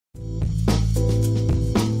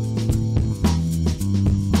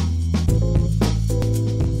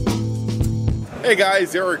Hey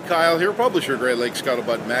guys, Erik Kyle here, publisher of Great Lakes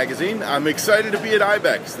Scuttlebutt magazine. I'm excited to be at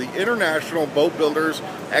IBEX, the International Boat Builders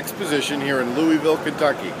Exposition here in Louisville,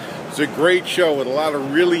 Kentucky. It's a great show with a lot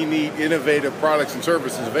of really neat, innovative products and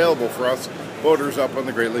services available for us boaters up on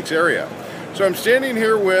the Great Lakes area. So I'm standing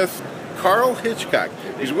here with Carl Hitchcock.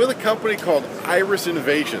 He's with a company called IRIS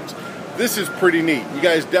Innovations. This is pretty neat. You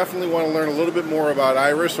guys definitely want to learn a little bit more about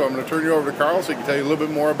IRIS, so I'm going to turn you over to Carl so he can tell you a little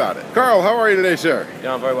bit more about it. Carl, how are you today, sir?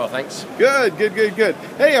 Yeah, I'm very well, thanks. Good.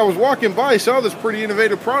 Hey, I was walking by, saw this pretty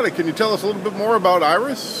innovative product. Can you tell us a little bit more about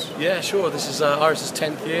IRIS? Yeah, sure. This is IRIS's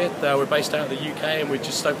 10th year. We're based out of the UK and we're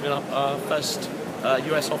just opening up our first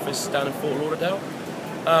US office down in Fort Lauderdale.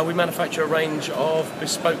 We manufacture a range of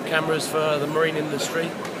bespoke cameras for the marine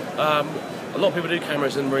industry. A lot of people do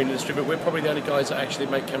cameras in the marine industry, but we're probably the only guys that actually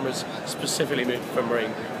make cameras specifically for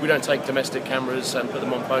marine. We don't take domestic cameras and put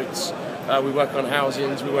them on boats. We work on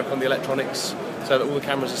housings, we work on the electronics, so that all the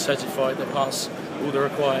cameras are certified, they pass all the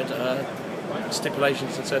required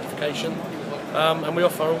stipulations and certification. And we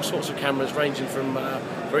offer all sorts of cameras, ranging from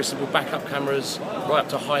very simple backup cameras right up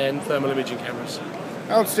to high-end thermal imaging cameras.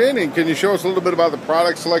 Outstanding. Can you show us a little bit about the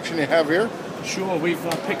product selection you have here? Sure, we've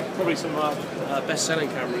picked probably some of our best-selling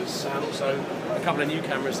cameras and also a couple of new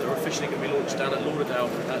cameras that are officially going to be launched down at Lauderdale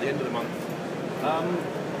at the end of the month.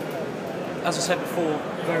 As I said before,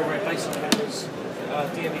 very, very basic cameras,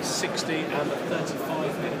 DME 60 and a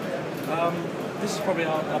 35 here. This is probably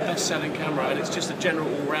our best-selling camera, and it's just a general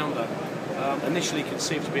all-rounder. Initially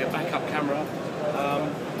conceived to be a backup camera.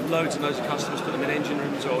 Loads and loads of customers put them in engine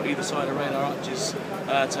rooms or either side of radar arches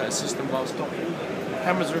to assist them whilst docking.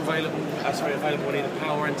 Cameras are available in either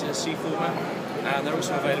Power NTSC format, and they're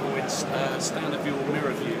also available in standard view or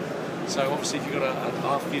mirror view. So obviously, if you've got a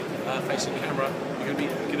half-facing camera, you're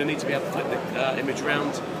going to need to be able to flip the image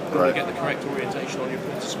around in order to get the correct orientation on your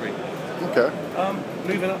printer screen. Okay.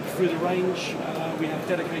 Moving up through the range, we have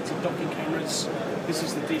dedicated docking cameras. This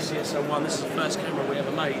is the DCS-01. This is the first camera we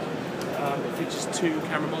ever made. It features two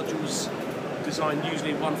camera modules designed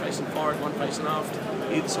usually one facing forward, one facing aft.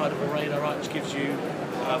 Either side of a radar arch gives you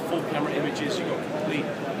full camera images. You've got a complete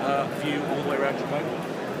view all the way around your boat.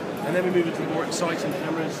 And then we move into the more exciting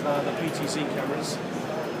cameras, the PTZ cameras.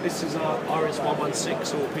 This is our IRIS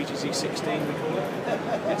 116 or PTZ 16 we call it.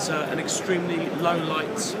 It's an extremely low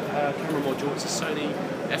light camera module. It's a Sony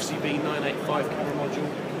FCB 985 camera module.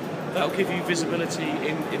 That'll give you visibility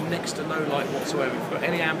in next to no light whatsoever. If you've got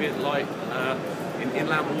any ambient light in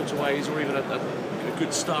inland waterways or even a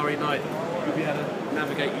good starry night, you'll be able to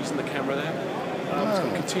navigate using the camera there. It's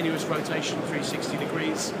got continuous rotation, 360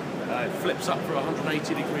 degrees. It flips up for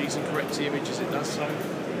 180 degrees and corrects the image as it does so.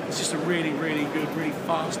 It's just a really, really good, really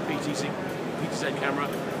fast PTZ camera.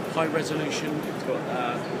 High resolution. It's got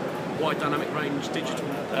wide dynamic range, digital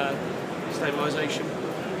stabilisation.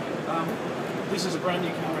 This is a brand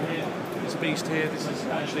new camera here. It's a beast here. This is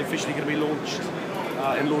actually officially going to be launched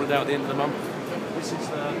in Lauderdale at the end of the month. This is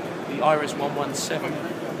the IRIS 117.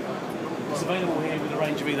 It's available here with a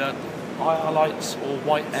range of either IR lights or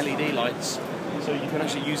white LED lights. So you can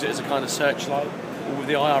actually use it as a kind of searchlight. Or with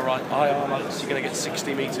the IR lights, you're going to get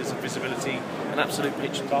 60 metres of visibility and absolute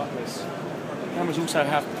pitch darkness. Cameras also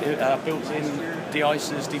have built-in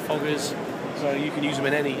de-icers, defoggers, so you can use them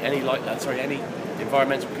in any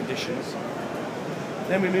environmental conditions.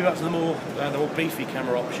 Then we move up to the more beefy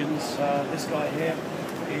camera options. This guy here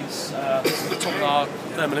is the top of our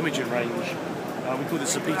thermal imaging range. We call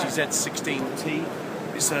this a PTZ-16T.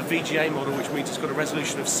 It's a VGA model, which means it's got a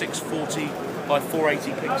resolution of 640 by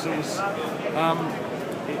 480 pixels.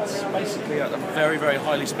 It's basically a very, very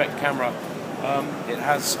highly spec camera. It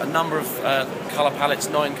has a number of colour palettes,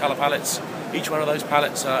 9 colour palettes. Each one of those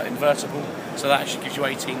palettes are invertible, so that actually gives you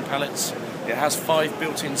 18 palettes. It has 5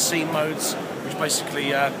 built-in scene modes, which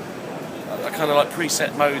basically are kind of like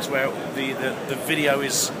preset modes where the video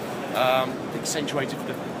is accentuated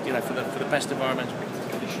for the best environmental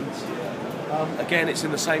conditions. Again, it's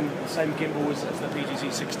in the same gimbal as the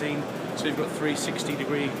PTZ 16, so you've got 360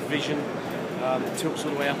 degree vision. It tilts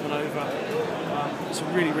all the way up and over. It's a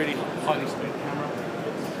really, really highly spec camera.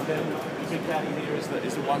 And then the big daddy here is the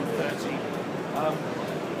 130.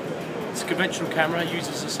 It's a conventional camera,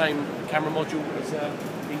 uses the same camera module as the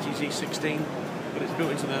PTZ 16, but it's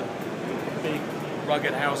built into the big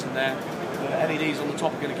rugged housing there. The LEDs on the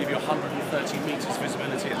top are going to give you 130 metres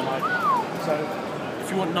visibility at night. So if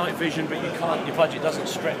you want night vision but you can't, your budget doesn't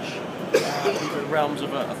stretch into the realms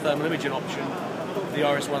of a thermal imaging option, the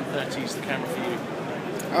IRIS 130 is the camera for you.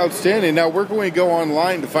 Outstanding. Now, where can we go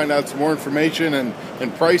online to find out some more information and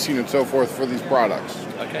pricing and so forth for these products?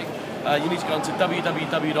 Okay. You need to go on to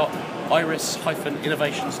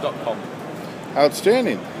www.iris-innovations.com.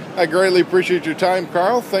 Outstanding. I greatly appreciate your time,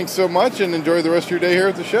 Carl. Thanks so much, and enjoy the rest of your day here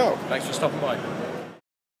at the show. Thanks for stopping by.